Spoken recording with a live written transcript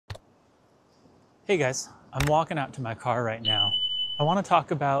Hey guys, I'm walking out to my car right now. I want to talk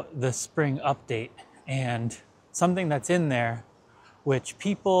about the spring update and something that's in there which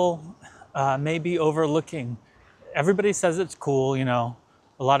people may be overlooking. Everybody says it's cool, you know,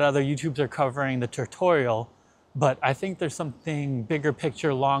 a lot of other YouTubes are covering the tutorial, but I think there's something bigger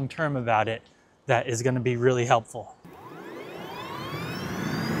picture long term about it that is going to be really helpful.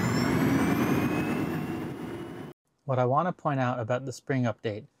 What I want to point out about the spring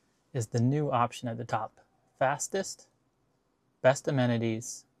update is the new option at the top: fastest, best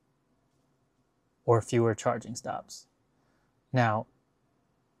amenities, or fewer charging stops. Now,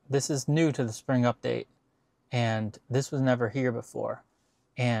 this is new to the spring update, and this was never here before.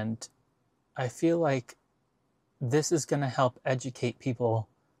 And I feel like this is going to help educate people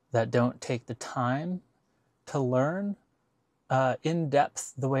that don't take the time to learn in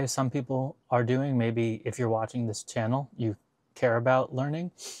depth the way some people are doing. Maybe if you're watching this channel, you care about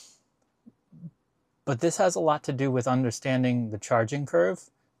learning. But this has a lot to do with understanding the charging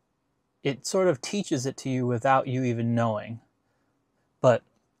curve. It sort of teaches it to you without you even knowing. But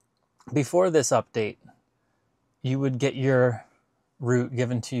before this update, you would get your route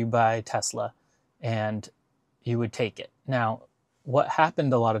given to you by Tesla and you would take it. Now, what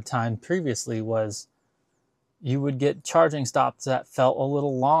happened a lot of time previously was you would get charging stops that felt a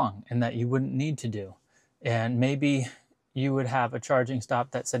little long and that you wouldn't need to do. And maybe you would have a charging stop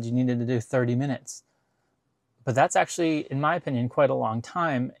that said you needed to do 30 minutes. But that's actually, in my opinion, quite a long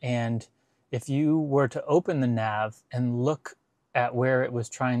time. And if you were to open the nav and look at where it was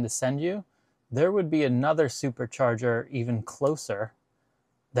trying to send you, there would be another supercharger even closer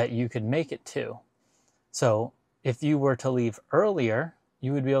that you could make it to. So if you were to leave earlier,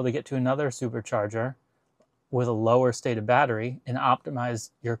 you would be able to get to another supercharger with a lower state of battery and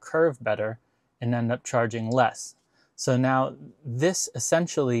optimize your curve better and end up charging less. So now this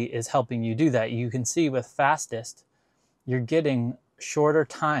essentially is helping you do that. You can see with fastest, you're getting shorter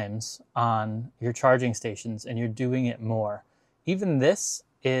times on your charging stations and you're doing it more. Even this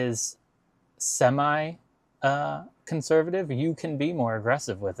is semi conservative. You can be more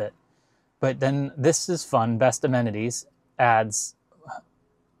aggressive with it. But then this is fun. Best amenities adds,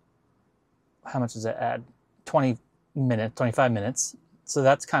 how much does it add? 20 minutes, 25 minutes. So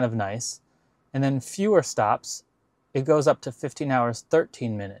that's kind of nice. And then fewer stops, it goes up to 15 hours,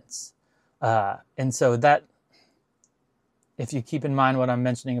 13 minutes. And so that, if you keep in mind what I'm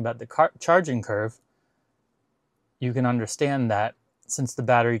mentioning about the charging curve, you can understand that since the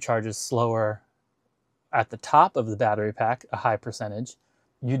battery charges slower at the top of the battery pack, a high percentage,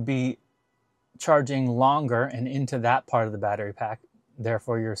 you'd be charging longer and into that part of the battery pack.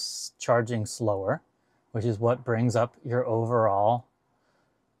 Therefore, you're charging slower, which is what brings up your overall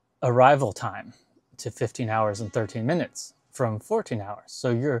arrival time to 15 hours and 13 minutes from 14 hours.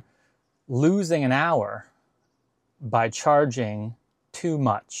 So you're losing an hour by charging too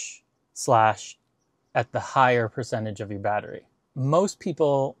much / at the higher percentage of your battery. Most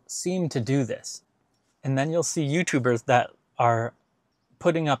people seem to do this. And then you'll see YouTubers that are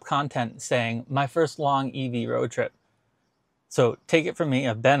putting up content saying, my first long EV road trip. So take it from me,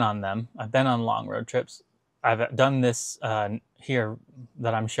 I've been on them. I've been on long road trips. I've done this here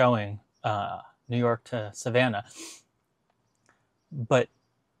that I'm showing, New York to Savannah. But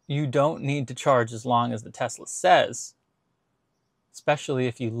you don't need to charge as long as the Tesla says, especially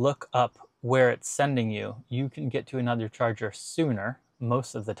if you look up where it's sending you. You can get to another charger sooner,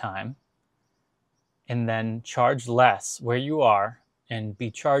 most of the time, and then charge less where you are and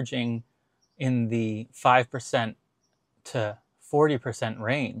be charging in the 5% to 40%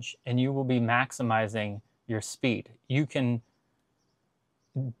 range, and you will be maximizing your speed. You can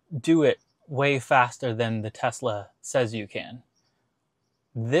do it way faster than the Tesla says you can.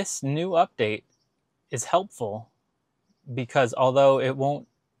 This new update is helpful because although it won't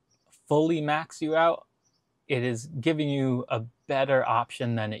fully max you out, it is giving you a better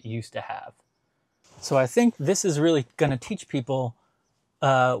option than it used to have. So I think this is really going to teach people,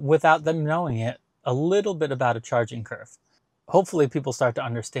 without them knowing it, a little bit about a charging curve. Hopefully people start to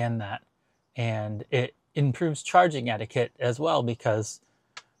understand that, and it improves charging etiquette as well, because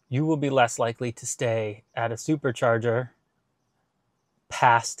you will be less likely to stay at a supercharger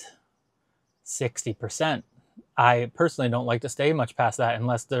past 60%. I personally don't like to stay much past that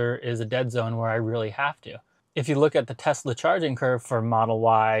unless there is a dead zone where I really have to. If you look at the Tesla charging curve for Model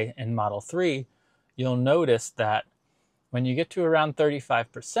Y and Model 3, you'll notice that when you get to around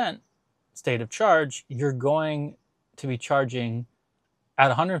 35% state of charge, you're going to be charging at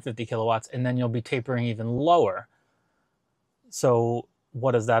 150 kilowatts, and then you'll be tapering even lower. So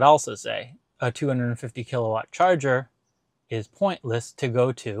what does that also say? A 250 kilowatt charger is pointless to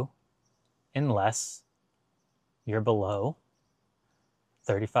go to unless you're below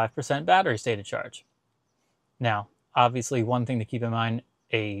 35% battery stated charge. Now, obviously, one thing to keep in mind,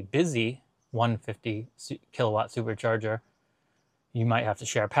 a busy 150 kilowatt supercharger, you might have to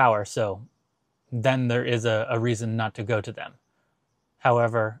share power, so then there is a reason not to go to them.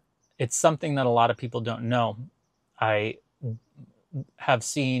 However, it's something that a lot of people don't know. I have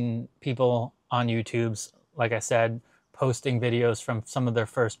seen people on YouTube's, like I said, posting videos from some of their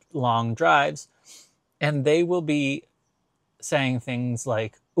first long drives, and they will be saying things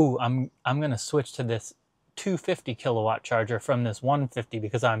like, ooh, I'm going to switch to this 250 kilowatt charger from this 150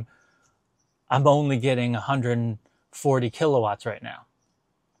 because I'm only getting 140 kilowatts right now.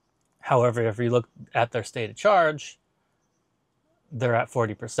 However, if you look at their state of charge, they're at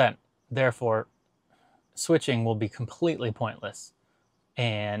 40%. Therefore, switching will be completely pointless.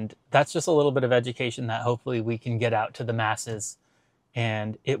 And that's just a little bit of education that hopefully we can get out to the masses,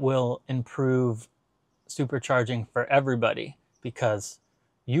 and it will improve supercharging for everybody because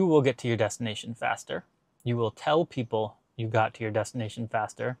you will get to your destination faster. You will tell people you got to your destination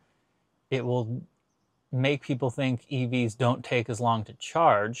faster. It will make people think EVs don't take as long to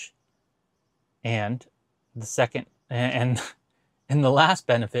charge. And the last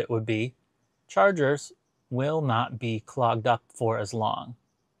benefit would be chargers will not be clogged up for as long,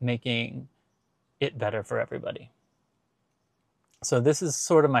 making it better for everybody. So this is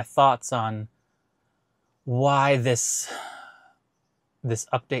sort of my thoughts on why this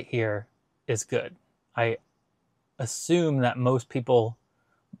update here is good. I assume that most people,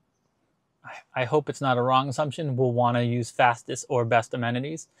 I hope it's not a wrong assumption, will want to use fastest or best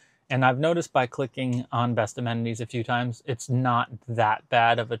amenities. And I've noticed by clicking on best amenities a few times, it's not that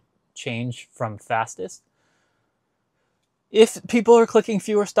bad of a change from fastest. If people are clicking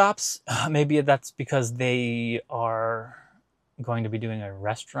fewer stops, maybe that's because they are going to be doing a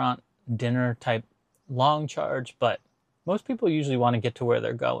restaurant dinner type long charge, but most people usually want to get to where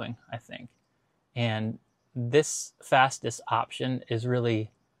they're going, I think. And this fastest option is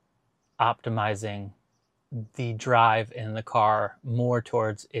really optimizing the drive in the car more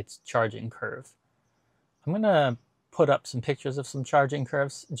towards its charging curve. I'm going to put up some pictures of some charging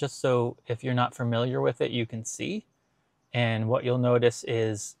curves just so if you're not familiar with it, you can see. And what you'll notice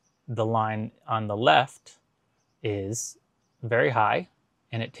is the line on the left is very high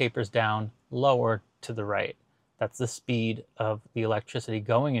and it tapers down lower to the right. That's the speed of the electricity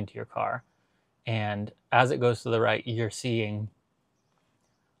going into your car. And as it goes to the right, you're seeing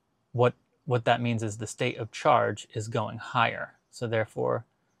what that means is the state of charge is going higher. So therefore,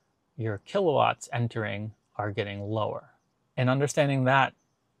 your kilowatts entering are getting lower. And understanding that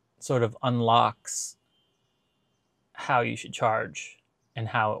sort of unlocks how you should charge and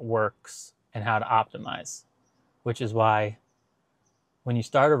how it works and how to optimize, which is why when you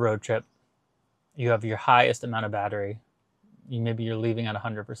start a road trip, you have your highest amount of battery. Maybe you're leaving at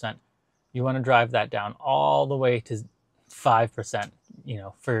 100%. You want to drive that down all the way to 5%,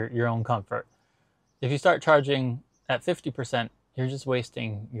 for your own comfort. If you start charging at 50%, you're just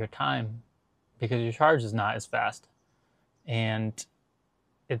wasting your time because your charge is not as fast. And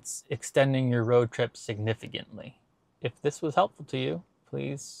it's extending your road trip significantly. If this was helpful to you,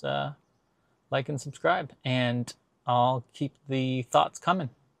 please like and subscribe, and I'll keep the thoughts coming.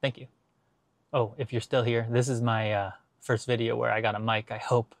 Thank you. Oh, if you're still here, this is my first video where I got a mic. I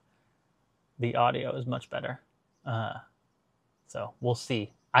hope the audio is much better. So we'll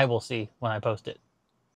see. I will see when I post it.